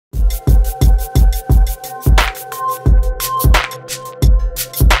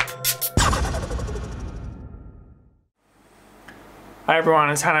Hi everyone,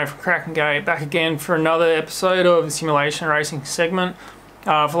 it's Hanno from Crack and Gate, back again for another episode of the simulation racing segment.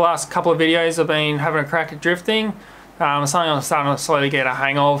 For the last couple of videos I've been having a crack at drifting, something I'm starting to slowly get a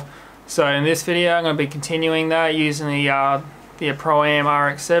hang of. So in this video I'm going to be continuing that using the Pro-Am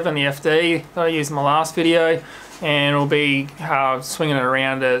RX7, the FD that I used in my last video, and we'll be swinging it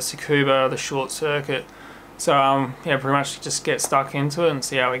around the Tsukuba, the short circuit. So yeah, pretty much just get stuck into it and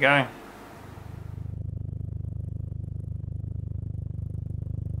see how we go.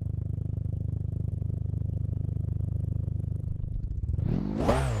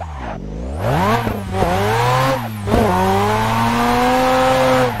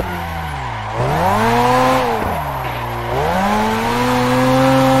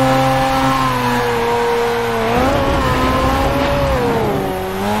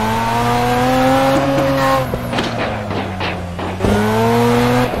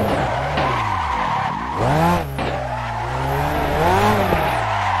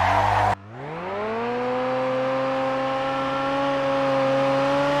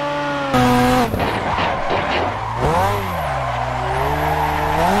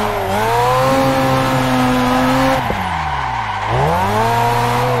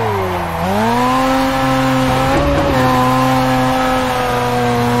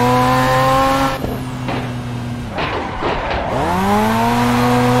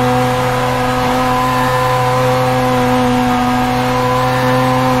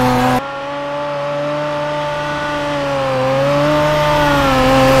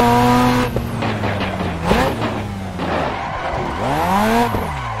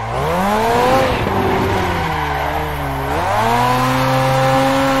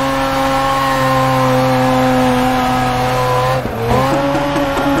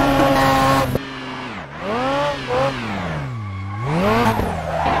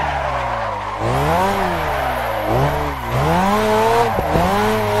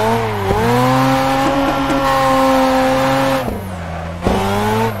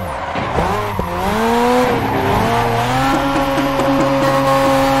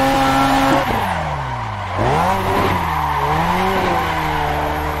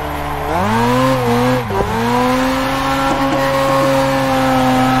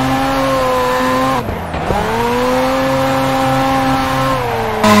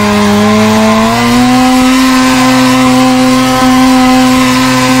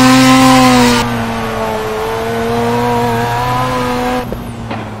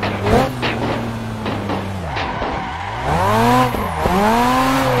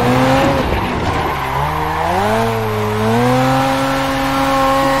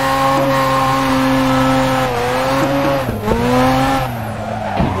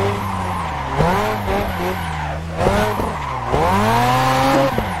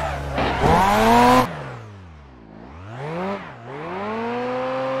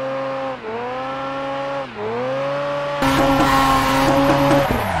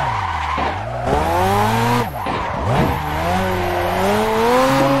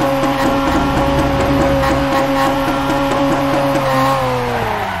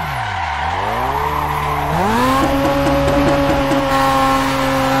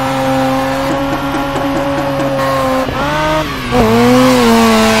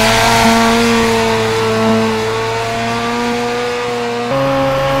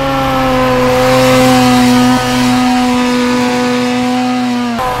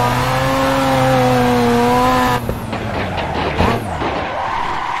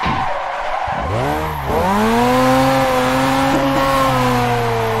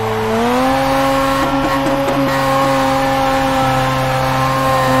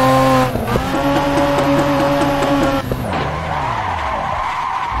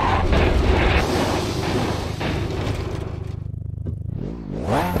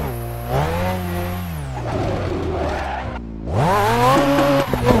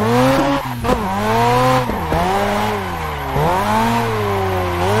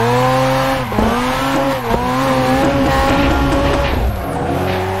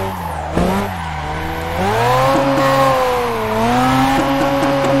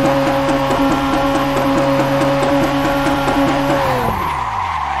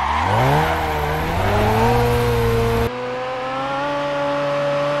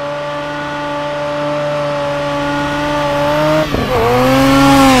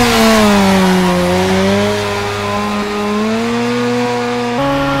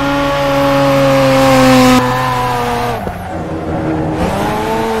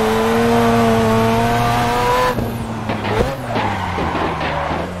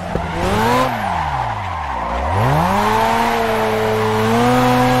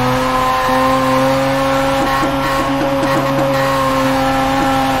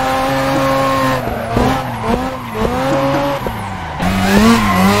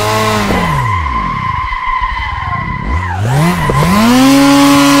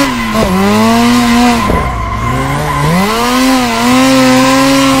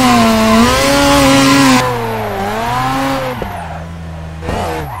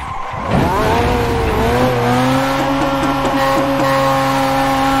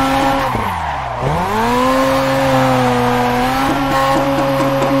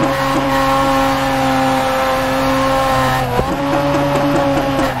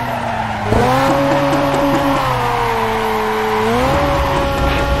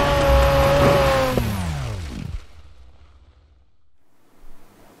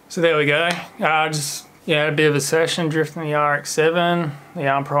 So there we go. Just a bit of a session drifting the RX7,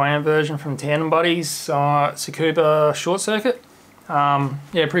 the Pro Am version from Tandem Buddies, Tsukuba Circuit.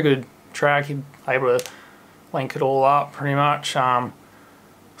 Pretty good track. You're able to link it all up pretty much.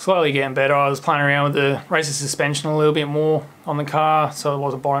 Slowly getting better. I was playing around with the racer suspension a little bit more on the car, so it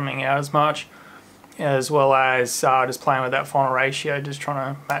wasn't bottoming out as much, as well as just playing with that final ratio, just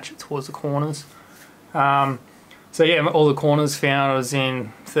trying to match it towards the corners. So yeah, all the corners found I was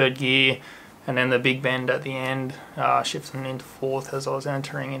in third gear, and then the big bend at the end, shifting into fourth as I was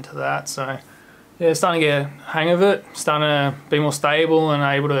entering into that. So yeah, starting to get a hang of it, starting to be more stable and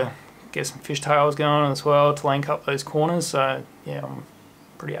able to get some fishtails going as well to link up those corners. So yeah, I'm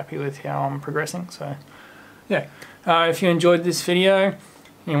pretty happy with how I'm progressing. So yeah, if you enjoyed this video and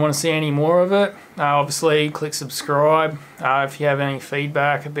you want to see any more of it, obviously click subscribe. If you have any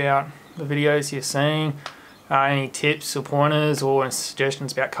feedback about the videos you're seeing, any tips or pointers or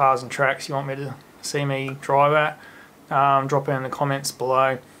suggestions about cars and tracks you want me to see me drive at, drop it in the comments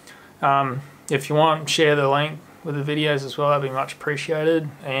below. If you want, share the link with the videos as well, that'd be much appreciated.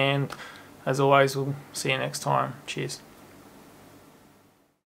 And as always, we'll see you next time. Cheers.